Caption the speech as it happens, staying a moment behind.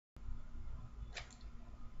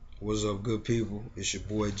What's up, good people? It's your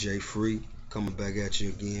boy Jay Free coming back at you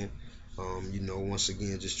again. Once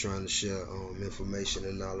again, just trying to share information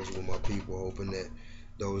and knowledge with my people, hoping that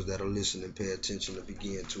those that are listening pay attention to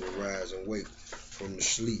begin to arise and wake from the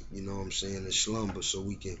sleep, and slumber, so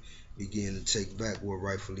we can begin to take back what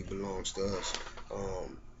rightfully belongs to us.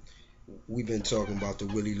 Um, we've been talking about the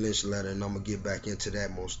Willie Lynch letter, and I'm gonna get back into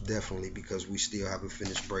that most definitely because we still haven't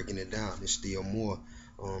finished breaking it down. There's still more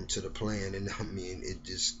to the plan, and I mean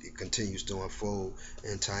it continues to unfold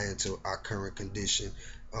and tie into our current condition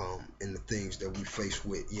and the things that we face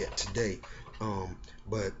with yet today.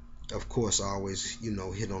 But of course, I always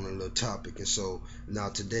hit on a little topic, and so now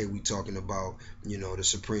today we talking about the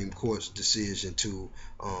Supreme Court's decision to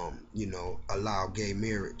allow gay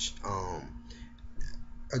marriage.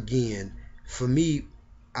 Again, for me,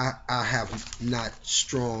 I have not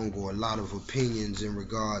strong or a lot of opinions in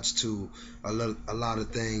regards to a lot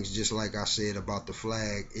of things. Just like I said about the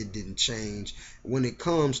flag, it didn't change. When it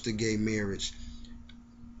comes to gay marriage,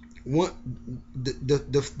 one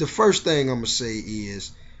the first thing I'm gonna say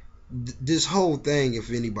is this whole thing,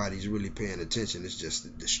 if anybody's really paying attention, is just a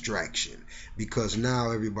distraction because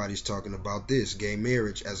now everybody's talking about this gay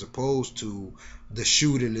marriage as opposed to the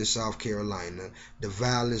shooting in South Carolina, the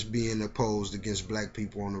violence being opposed against black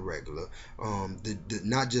people on the regular,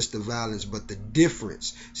 not just the violence but the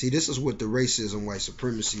difference. See, this is what the racism, white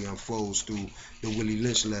supremacy unfolds through the Willie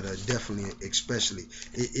Lynch letter. Definitely, especially,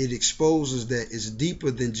 it exposes that it's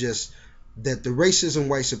deeper than just that. The racism,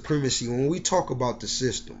 white supremacy, when we talk about the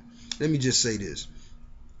system, let me just say this,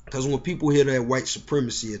 because when people hear that white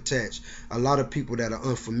supremacy attached, a lot of people that are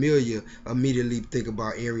unfamiliar immediately think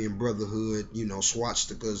about Aryan Brotherhood,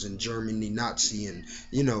 swastikas in Germany, Nazi, and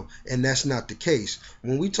that's not the case.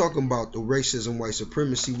 When we talking about the racism, white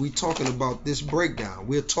supremacy, we talking about this breakdown.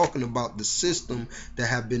 We're talking about the system that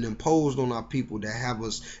have been imposed on our people that have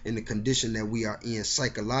us in the condition that we are in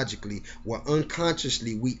psychologically, where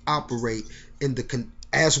unconsciously we operate in the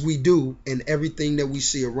as we do in everything that we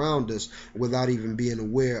see around us without even being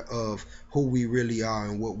aware of who we really are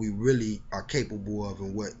and what we really are capable of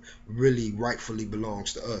and what really rightfully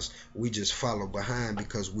belongs to us. We just follow behind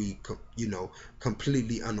because we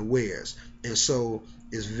completely unawares. And so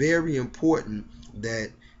it's very important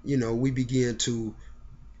that we begin to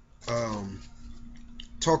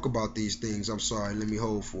talk about these things. I'm sorry, let me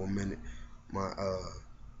hold for a minute. My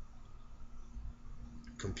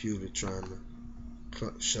computer trying to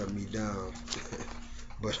shut me down.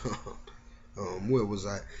 But where was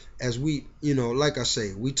I? As we, like I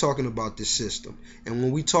say, we talking about this system, and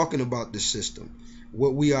when we talking about this system,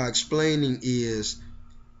 what we are explaining is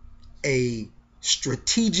a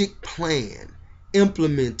strategic plan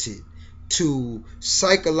implemented to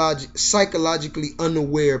psychologically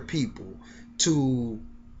unaware people to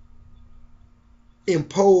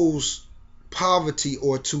impose poverty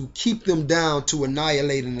or to keep them down, to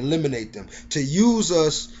annihilate and eliminate them, to use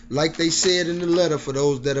us, like they said in the letter, for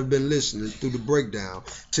those that have been listening through the breakdown,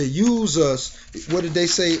 to use us. What did they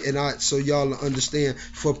say? And so y'all understand,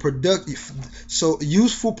 for productive, so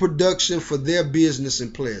useful production for their business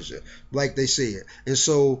and pleasure, like they said. And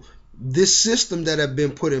so this system that have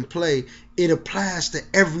been put in play, it applies to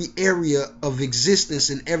every area of existence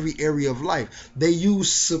in every area of life. They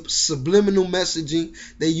use subliminal messaging.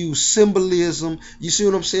 They use symbolism. You see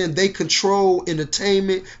what I'm saying? They control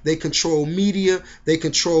entertainment. They control media. They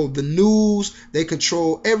control the news. They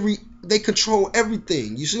control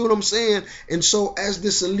everything. You see what I'm saying? And so as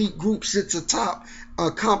this elite group sits atop,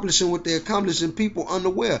 accomplishing what they're accomplishing, people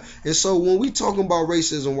unaware. And so when we talking about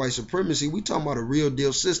racism, white supremacy, we talking about a real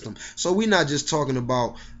deal system. So we're not just talking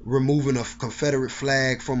about removing a Confederate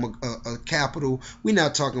flag from a capital. We're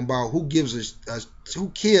not talking about who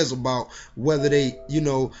cares about whether they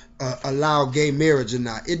allow gay marriage or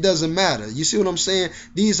not. It doesn't matter. You see what I'm saying?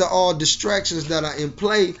 These are all distractions that are in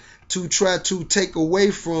play to try to take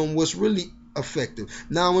away from what's really effective.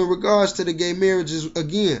 Now, in regards to the gay marriages,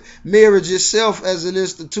 again, marriage itself as an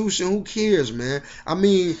institution, who cares, man? I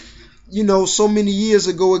mean, so many years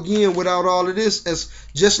ago, again, without all of this, as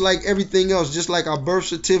just like everything else, just like our birth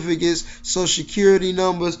certificates, social security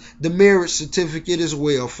numbers, the marriage certificate as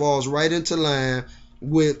well falls right into line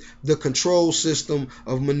with the control system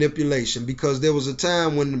of manipulation, because there was a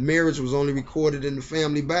time when the marriage was only recorded in the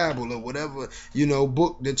family Bible or whatever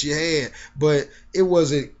book that you had, but it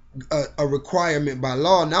wasn't a requirement by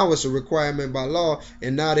law. Now it's a requirement by law,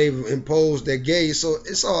 and now they've imposed that gay. So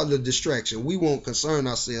it's all the distraction. We won't concern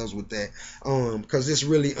ourselves with that because it's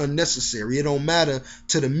really unnecessary. It don't matter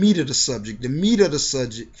to the meat of the subject. The meat of the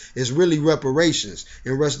subject is really reparations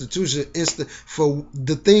and restitution for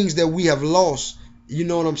the things that we have lost you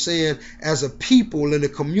know what I'm saying, as a people in a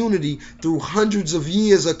community through hundreds of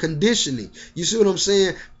years of conditioning. You see what I'm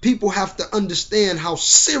saying? People have to understand how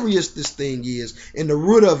serious this thing is and the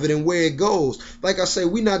root of it and where it goes. Like I say,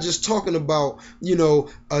 we're not just talking about, you know,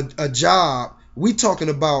 a job. We talking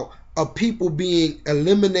about a people being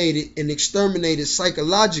eliminated and exterminated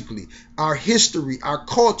psychologically, our history, our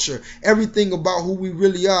culture, everything about who we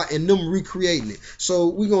really are, and them recreating it. So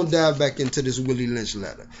we're going to dive back into this Willie Lynch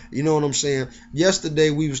letter. You know what I'm saying?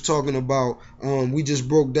 Yesterday we was talking about, we just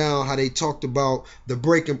broke down how they talked about the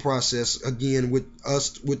breaking process again with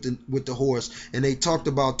us, with the horse, and they talked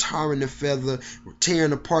about tarring the feather,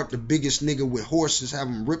 tearing apart the biggest nigga with horses,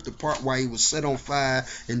 having him ripped apart while he was set on fire,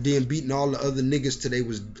 and then beating all the other niggas till they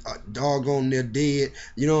was doggone they're dead.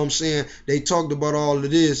 You know what I'm saying? They talked about all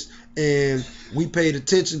of this, and we paid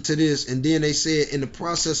attention to this, and then they said in the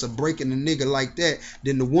process of breaking a nigga like that,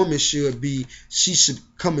 then the woman she should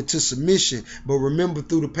come into submission. But remember,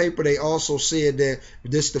 through the paper they also said that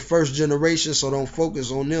this the first generation, so don't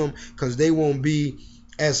focus on them, because they won't be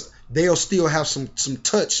as, they'll still have some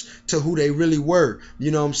touch to who they really were.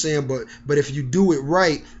 You know what I'm saying? But if you do it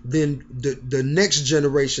right, then the next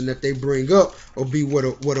generation that they bring up will be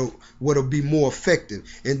what'll be more effective.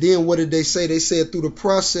 And then what did they say? They said through the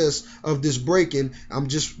process of this breaking, I'm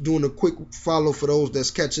just doing a quick follow for those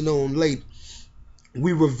that's catching on late,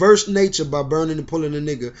 we reversed nature by burning and pulling a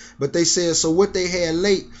nigga. But they said, so what they had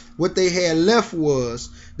left was,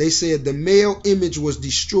 they said the male image was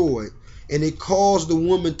destroyed, and it caused the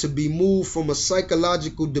woman to be moved from a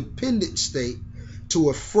psychological dependent state to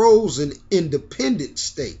a frozen independent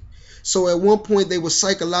state. So at one point they were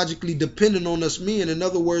psychologically dependent on us men. In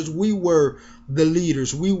other words, we were the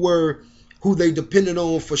leaders. We were who they depended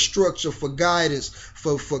on for structure, for guidance,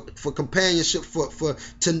 for companionship,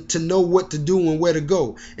 to know what to do and where to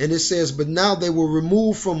go. And it says, but now they were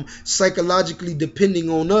removed from psychologically depending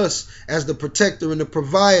on us as the protector and the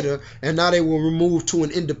provider, and now they were removed to an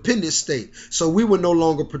independent state. So we were no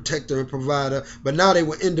longer protector and provider, but now they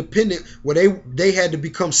were independent, where they had to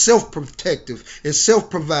become self-protective and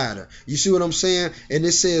self-provider. You see what I'm saying? And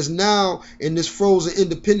it says now in this frozen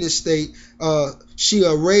independent state, she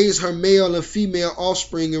raised her male and female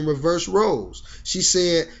offspring in reverse roles. She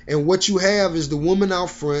said, and what you have is the woman out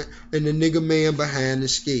front and the nigga man behind and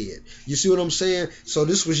scared. You see what I'm saying? So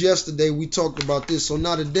this was yesterday. We talked about this. So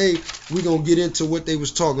now today we're going to get into what they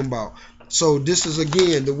was talking about. So this is,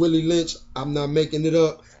 again, the Willie Lynch. I'm not making it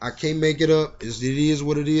up. I can't make it up. It is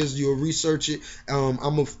what it is. You'll research it. I'm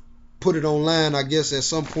going to put it online, I guess, at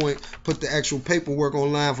some point, put the actual paperwork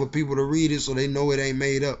online for people to read it so they know it ain't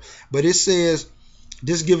made up. But it says,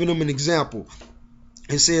 just giving them an example,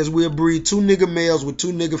 it says we'll breed 2 nigga males with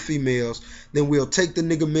 2 nigga females, then we'll take the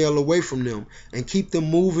nigga male away from them and keep them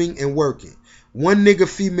moving and working. One nigga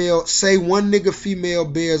female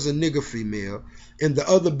bears a nigga female and the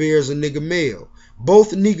other bears a nigga male.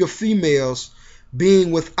 Both nigga females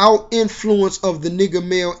being without influence of the nigga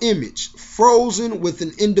male image, frozen with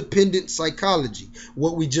an independent psychology.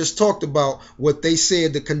 What we just talked about, what they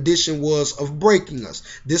said the condition was of breaking us.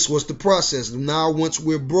 This was the process. Now once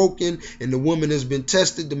we're broken and the woman has been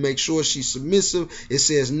tested to make sure she's submissive, it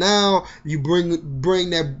says now you bring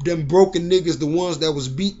them broken niggas, the ones that was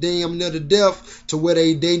beat damn near to death, to where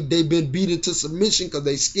they been beat into submission because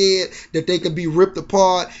they scared that they could be ripped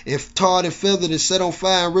apart and tarred and feathered and set on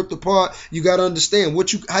fire and ripped apart. You got to understand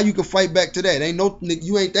how you can fight back to that. Ain't no,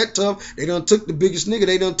 you ain't that tough. They done took the biggest nigga.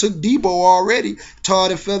 They done took Debo already, tarred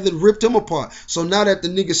and feathered, ripped him apart. So now that the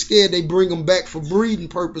nigga scared, they bring him back for breeding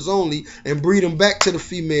purpose only and breed him back to the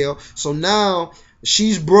female. So now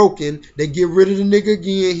she's broken. They get rid of the nigga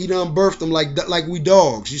again. He done birthed them like we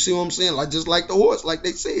dogs. You see what I'm saying? Like just like the horse, like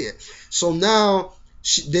they said. So now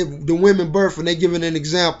the women birth, and they giving an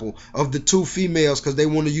example of the 2 females because they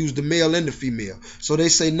want to use the male and the female. So they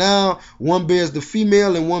say now one bears the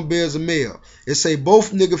female and one bears a male. It say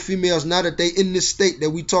both nigga females, now that they in this state that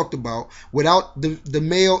we talked about, without the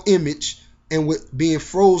male image and with being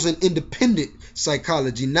frozen independent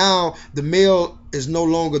psychology. Now the male is no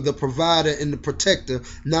longer the provider and the protector.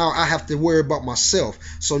 Now I have to worry about myself.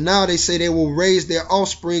 So now they say they will raise their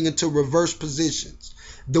offspring into reverse positions.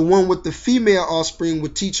 The one with the female offspring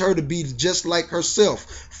would teach her to be just like herself,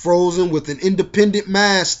 frozen with an independent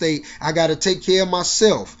mind state. I got to take care of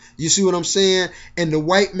myself. You see what I'm saying? And the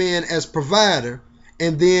white man as provider.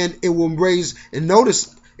 And then it will raise, and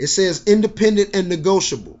notice it says independent and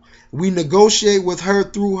negotiable. We negotiate with her,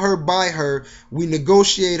 through her, by her. We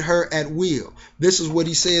negotiate her at will. This is what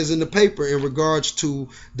he says in the paper in regards to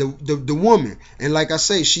the woman. And like I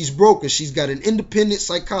say, she's broken. She's got an independent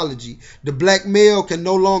psychology. The black male can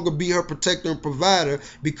no longer be her protector and provider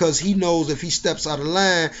because he knows if he steps out of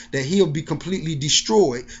line that he'll be completely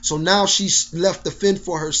destroyed. So now she's left to fend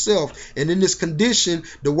for herself. And in this condition,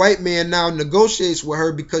 the white man now negotiates with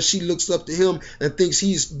her because she looks up to him and thinks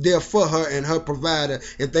he's there for her and her provider,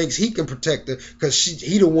 and thinks he can protect her because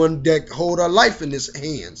he the one that hold her life in his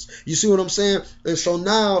hands. You see what I'm saying? And so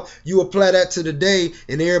now you apply that to the day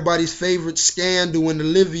and everybody's favorite scandal and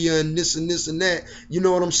Olivia and this and this and that. You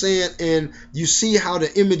know what I'm saying? And you see how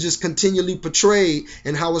the image is continually portrayed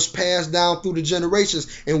and how it's passed down through the generations.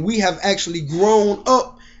 And we have actually grown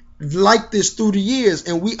up like this through the years,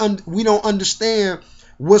 and we don't understand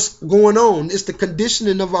what's going on. It's the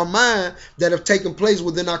conditioning of our mind that have taken place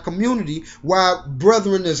within our community, while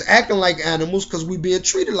brethren is acting like animals because we being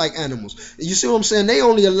treated like animals. You see what I'm saying? They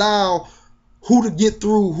only allow who to get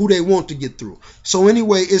through who they want to get through. So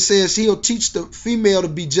anyway, it says he'll teach the female to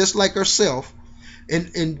be just like herself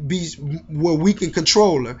and be where we can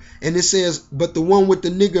control her. And it says, but the one with the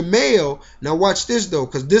nigger male, now watch this though,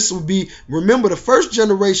 because this will be, remember the first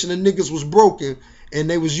generation of niggas was broken and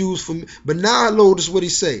they was used for, but now notice what he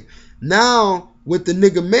say. Now with the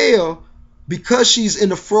nigger male, because she's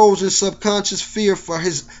in a frozen subconscious fear for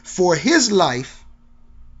his life,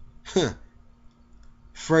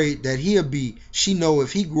 afraid that she know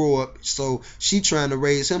if he grow up, so she trying to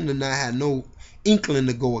raise him to not have no inkling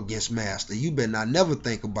to go against master. You better not never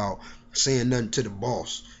think about saying nothing to the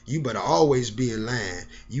boss. You better always be in line.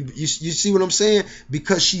 You see what I'm saying?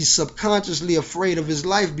 Because she's subconsciously afraid of his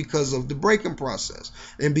life because of the breaking process.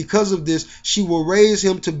 And because of this, she will raise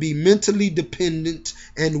him to be mentally dependent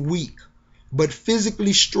and weak, but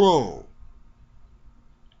physically strong.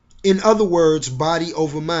 In other words, body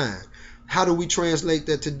over mind. How do we translate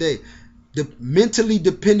that today? Mentally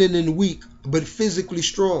dependent and weak, but physically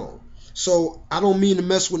strong. So I don't mean to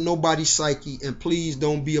mess with nobody's psyche, and please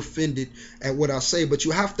don't be offended at what I say, but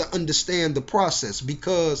you have to understand the process,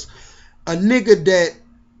 because a nigga that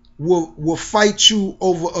will fight you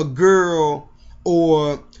over a girl,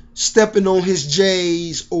 or stepping on his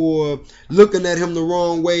J's, or looking at him the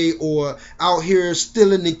wrong way, or out here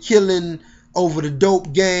stealing and killing over the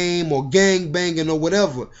dope game or gang banging or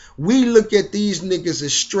whatever, we look at these niggas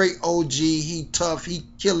as straight OG. He tough, he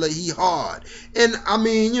killer, he hard. And I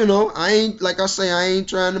mean, you know, I ain't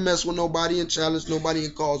trying to mess with nobody and challenge nobody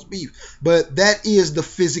and cause beef, but that is the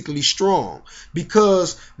physically strong,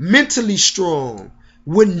 because mentally strong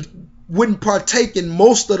wouldn't partake in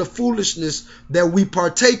most of the foolishness that we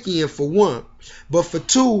partake in, for one. But for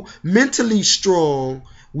two, mentally strong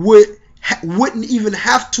wouldn't even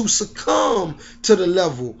have to succumb to the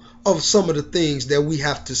level of some of the things that we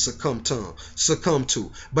have to succumb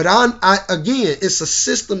to. But again, it's a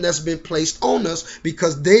system that's been placed on us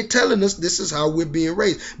because they're telling us this is how we're being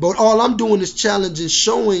raised. But all I'm doing is challenging,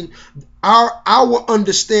 showing our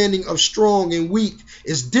understanding of strong and weak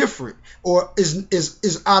is different, or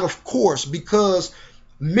is out of course, because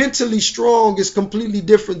mentally strong is completely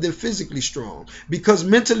different than physically strong. Because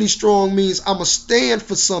mentally strong means I'm going to stand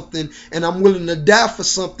for something and I'm willing to die for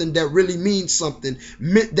something that really means something.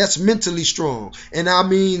 That's mentally strong. And that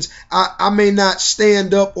means I may not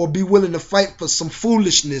stand up or be willing to fight for some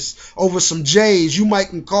foolishness over some J's. You might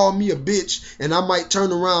can call me a bitch and I might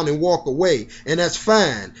turn around and walk away, and that's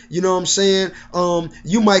fine. You know what I'm saying?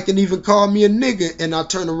 You might can even call me a nigga and I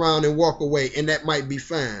turn around and walk away, and that might be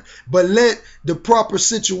fine. But let the proper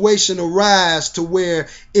situation arise to where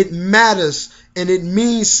it matters and it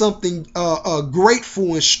means something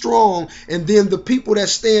grateful and strong. And then the people that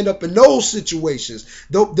stand up in those situations,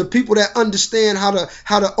 the people that understand how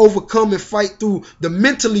to overcome and fight through the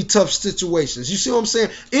mentally tough situations. You see what I'm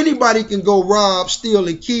saying? Anybody can go rob, steal,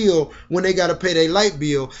 and kill when they got to pay their light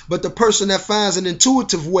bill. But the person that finds an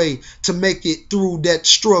intuitive way to make it through that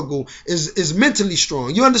struggle is mentally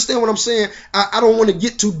strong. You understand what I'm saying? I don't want to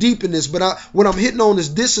get too deep in this, but what I'm hitting on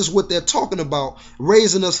is this is what they're talking about,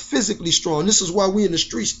 raising us physically strong. This is why we in the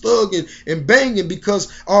streets thugging and banging,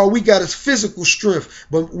 because all we got is physical strength,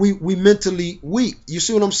 but we mentally weak. You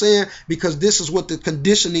see what I'm saying? Because this is what the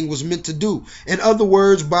conditioning was meant to do. In other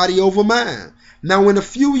words, body over mind. Now, in a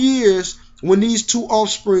few years, when these two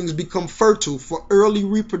offsprings become fertile for early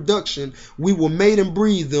reproduction, we will mate and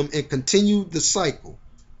breed them and continue the cycle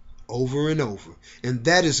over and over. And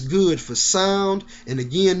that is good for sound, and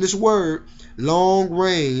again, this word,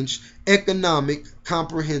 long-range, economic,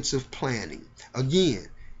 comprehensive planning. Again,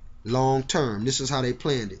 long term. This is how they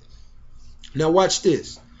planned it. Now watch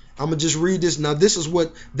this. I'm gonna just read this. Now this is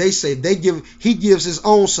what they say. He gives his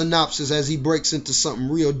own synopsis as he breaks into something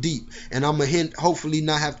real deep. And I'm gonna hopefully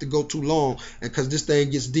not have to go too long because this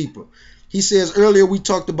thing gets deeper. He says, earlier we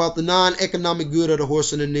talked about the non-economic good of the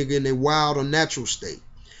horse and the nigga in a wild or natural state.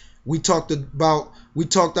 We talked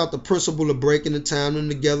out the principle of breaking and tying them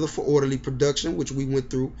together for orderly production, which we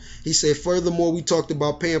went through. He said, furthermore, we talked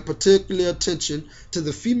about paying particular attention to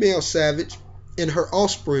the female savage and her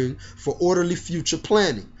offspring for orderly future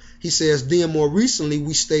planning. He says, then more recently,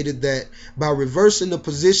 we stated that by reversing the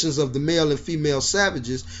positions of the male and female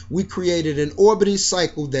savages, we created an orbiting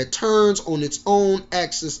cycle that turns on its own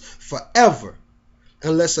axis forever,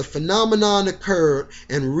 unless a phenomenon occurred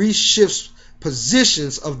and reshifts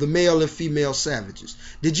positions of the male and female savages.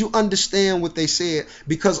 Did you understand what they said?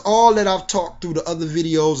 Because all that I've talked through the other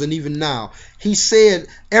videos and even now, he said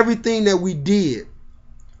everything that we did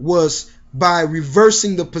was by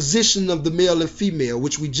reversing the position of the male and female,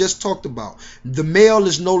 which we just talked about. The male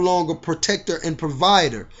is no longer protector and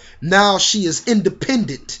provider. Now she is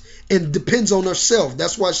independent and depends on herself.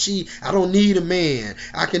 That's why I don't need a man.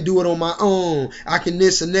 I can do it on my own. I can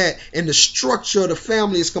this and that. And the structure of the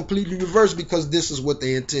family is completely reversed because this is what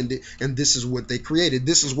they intended and this is what they created.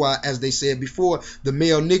 This is why, as they said before, the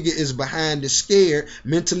male nigga is behind, is scared,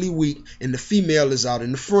 mentally weak, and the female is out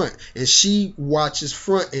in the front. And she watches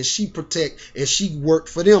front and she protect and she worked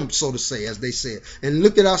for them, so to say, as they said. And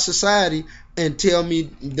look at our society and tell me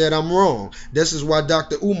that I'm wrong. This is why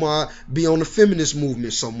Dr. Umar be on the feminist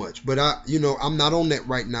movement so much. But I'm not on that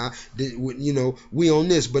right now. We on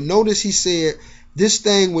this. But notice he said this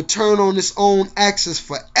thing would turn on its own axis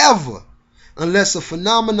forever unless a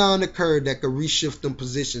phenomenon occurred that could reshift them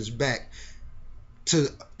positions back to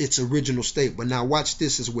its original state. But now watch,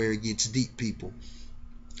 this is where it gets deep, people.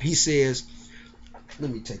 He says,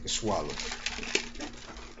 let me take a swallow.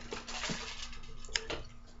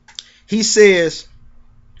 He says,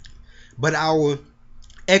 but our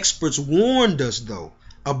experts warned us, though,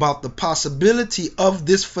 about the possibility of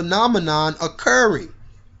this phenomenon occurring.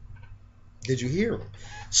 Did you hear him?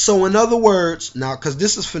 So in other words, now, because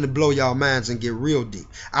this is finna blow y'all minds and get real deep.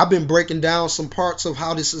 I've been breaking down some parts of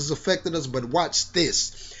how this has affected us, but watch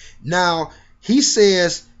this. Now, he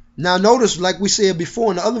says, now notice, like we said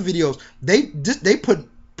before in the other videos, they put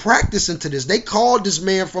practice into this. They called this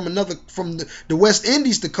man from the West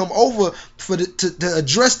Indies to come over to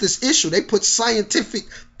address this issue. They put scientific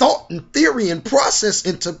thought and theory and process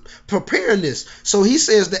into preparing this. So he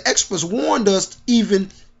says the experts warned us even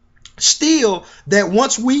still that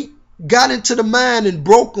once we got into the mind and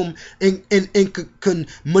broke them and could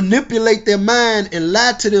manipulate their mind and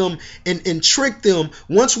lie to them and trick them,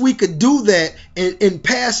 once we could do that and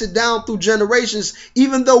pass it down through generations,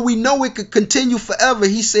 even though we know it could continue forever,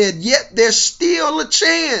 he said, yet there's still a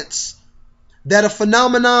chance that a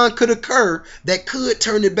phenomenon could occur that could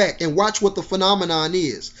turn it back. And watch what the phenomenon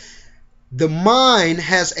is. The mind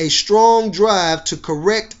has a strong drive to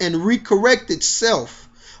correct and recorrect itself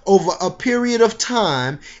over a period of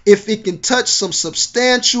time if it can touch some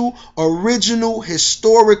substantial, original,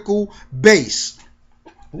 historical base.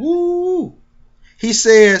 Ooh. He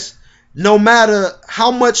says, no matter how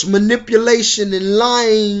much manipulation and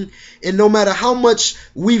lying, and no matter how much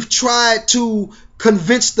we've tried to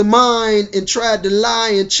convince the mind and tried to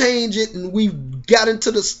lie and change it, and we've got into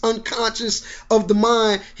the unconscious of the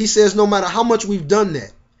mind, he says, no matter how much we've done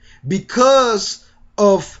that, because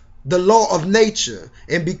of the law of nature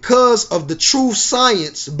and because of the true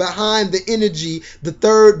science behind the energy,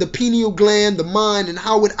 the pineal gland, the mind, and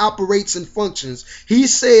how it operates and functions, he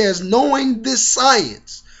says, knowing this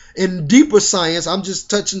science and deeper science, I'm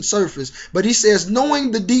just touching surface, but he says,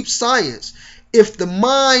 knowing the deep science, if the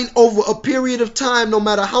mind over a period of time, no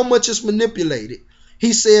matter how much it's manipulated,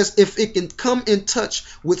 he says, if it can come in touch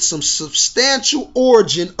with some substantial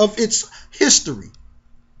origin of its history,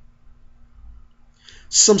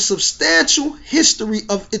 some substantial history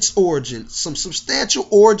of its origin, some substantial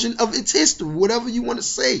origin of its history, whatever you want to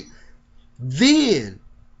say, then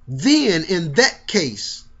in that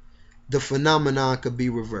case, the phenomenon could be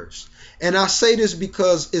reversed. And I say this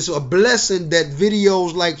because it's a blessing that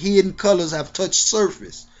videos like Hidden Colors have touched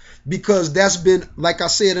surface, because that's been, like I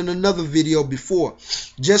said in another video before,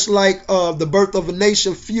 just like the Birth of a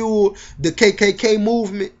Nation fueled the KKK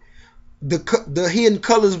movement. the Hidden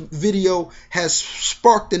Colors video has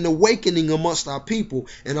sparked an awakening amongst our people,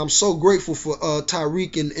 and I'm so grateful for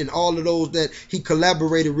Tyreek and all of those that he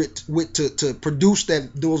collaborated with to produce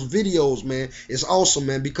those videos, man. It's awesome,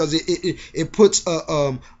 man, because it puts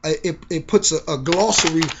a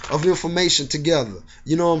glossary of information together.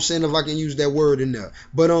 You know what I'm saying, if I can use that word in there.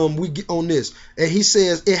 But we get on this, and he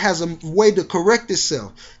says it has a way to correct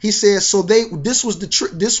itself. He says so this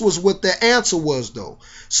was what the answer was, though.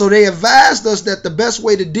 So they advised us that the best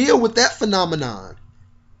way to deal with that phenomenon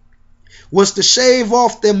was to shave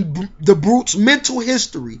off the brute's mental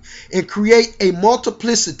history and create a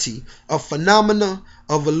multiplicity of phenomena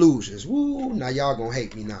of illusions. Woo, now y'all gonna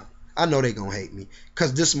hate me now. I know they gonna hate me,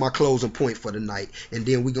 because this is my closing point for the night, and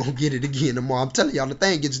then we gonna get it again tomorrow. I'm telling y'all, the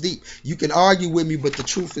thing gets deep. You can argue with me, but the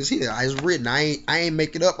truth is here. It's written. I ain't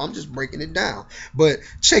making it up. I'm just breaking it down. But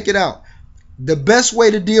check it out. The best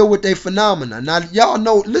way to deal with a phenomena. Now, y'all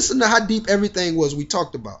know, listen to how deep everything was we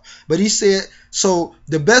talked about. But he said, so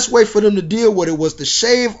the best way for them to deal with it was to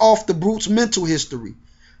shave off the brute's mental history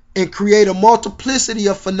and create a multiplicity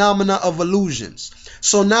of phenomena of illusions.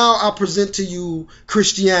 So now I present to you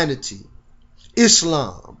Christianity,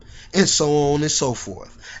 Islam, and so on and so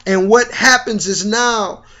forth. And what happens is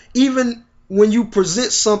now, even when you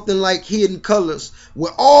present something like Hidden Colors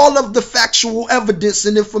with all of the factual evidence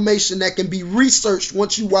and information that can be researched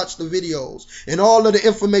once you watch the videos, and all of the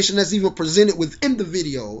information that's even presented within the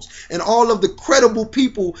videos, and all of the credible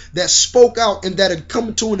people that spoke out and that had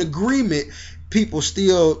come to an agreement, people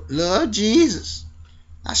still love Jesus.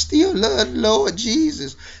 I still love the Lord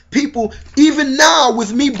Jesus. People, even now,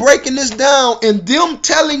 with me breaking this down and them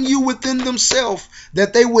telling you within themselves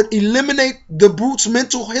that they would eliminate the brute's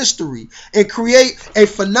mental history and create a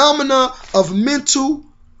phenomena of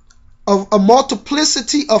a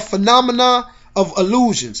multiplicity of phenomena of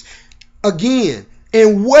illusions. Again,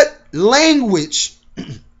 in what language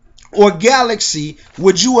or galaxy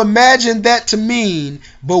would you imagine that to mean?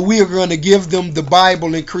 But we are going to give them the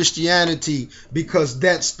Bible and Christianity because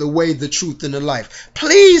that's the way, the truth, and the life.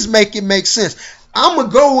 Please make it make sense. I'm going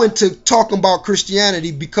to go into talking about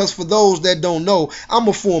Christianity because for those that don't know, I'm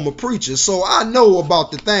a former preacher, so I know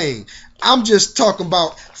about the thing. I'm just talking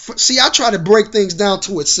about, see, I try to break things down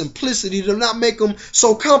to its simplicity to not make them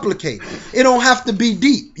so complicated. It don't have to be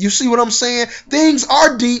deep. You see what I'm saying? Things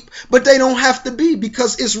are deep, but they don't have to be,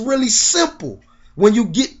 because it's really simple when you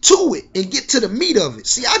get to it and get to the meat of it.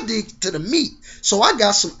 See, I dig to the meat. So I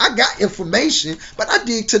got information, but I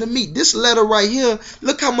dig to the meat. This letter right here,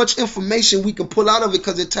 look how much information we can pull out of it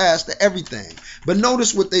because it ties to everything. But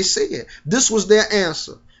notice what they said. This was their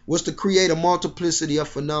answer, was to create a multiplicity of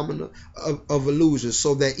phenomena of illusions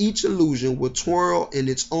so that each illusion would twirl in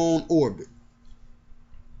its own orbit.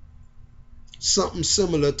 Something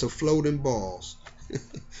similar to floating balls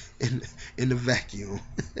in the vacuum.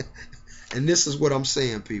 And this is what I'm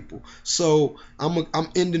saying, people. So I'm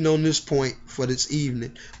ending on this point for this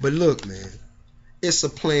evening. But look, man, it's a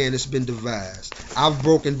plan. It's been devised. I've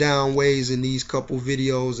broken down ways in these couple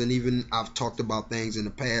videos, and even I've talked about things in the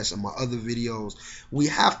past in my other videos. We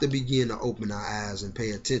have to begin to open our eyes and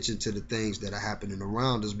pay attention to the things that are happening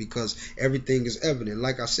around us, because everything is evident.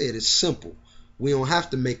 Like I said, it's simple. We don't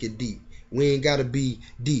have to make it deep. We ain't got to be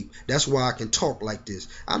deep. That's why I can talk like this.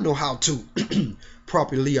 I know how to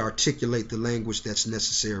properly articulate the language that's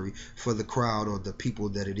necessary for the crowd or the people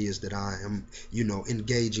that it is that I am,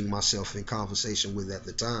 engaging myself in conversation with at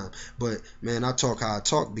the time. But man, I talk how I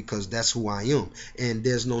talk because that's who I am. And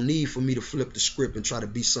there's no need for me to flip the script and try to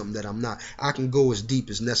be something that I'm not. I can go as deep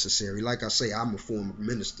as necessary. Like I say, I'm a former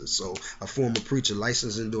minister, so a former preacher,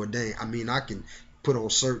 licensed and ordained. I mean, I can put on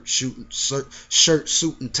shirt,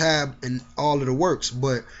 suit, and tie, and all of the works,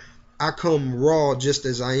 but I come raw just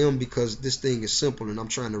as I am, because this thing is simple, and I'm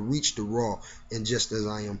trying to reach the raw and just as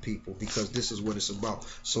I am people, because this is what it's about.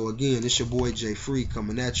 So again, it's your boy Jay Free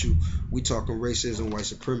coming at you. We talking racism, white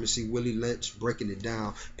supremacy, Willie Lynch, breaking it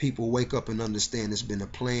down. People wake up and understand it's been a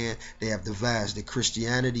plan. They have devised that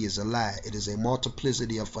Christianity is a lie. It is a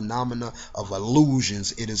multiplicity of phenomena of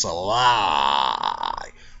illusions. It is a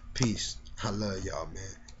lie. Peace. I love y'all, man.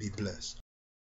 Be blessed.